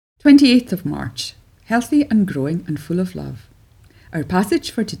28th of March, healthy and growing and full of love. Our passage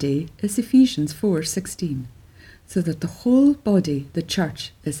for today is Ephesians 4:16, so that the whole body, the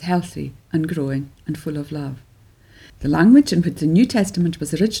church, is healthy and growing and full of love. The language in which the New Testament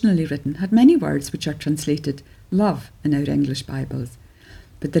was originally written had many words which are translated love in our English Bibles.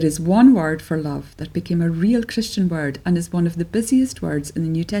 But there is one word for love that became a real Christian word and is one of the busiest words in the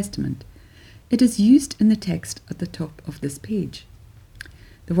New Testament. It is used in the text at the top of this page.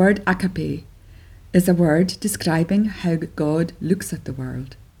 The word agape is a word describing how God looks at the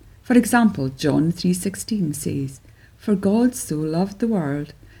world. For example, John 3:16 says, "For God so loved the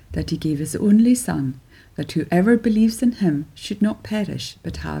world that he gave his only Son, that whoever believes in him should not perish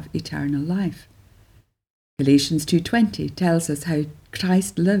but have eternal life." Galatians 2:20 tells us how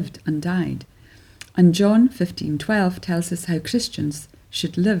Christ lived and died. And John 15:12 tells us how Christians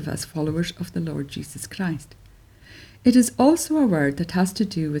should live as followers of the Lord Jesus Christ. It is also a word that has to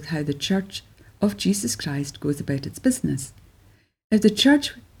do with how the Church of Jesus Christ goes about its business. If the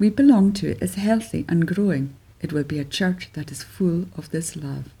church we belong to is healthy and growing, it will be a church that is full of this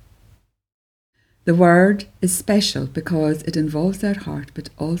love. The word is special because it involves our heart,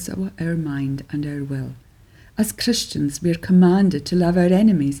 but also our mind and our will. As Christians, we are commanded to love our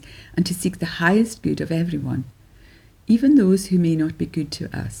enemies and to seek the highest good of everyone, even those who may not be good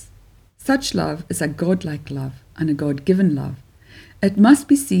to us. Such love is a God-like love and a God-given love. It must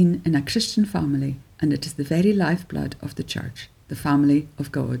be seen in a Christian family, and it is the very lifeblood of the church, the family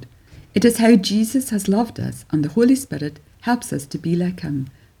of God. It is how Jesus has loved us, and the Holy Spirit helps us to be like him,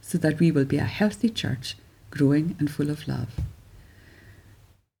 so that we will be a healthy church, growing and full of love.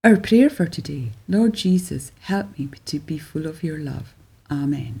 Our prayer for today: Lord Jesus, help me to be full of your love.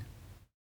 Amen.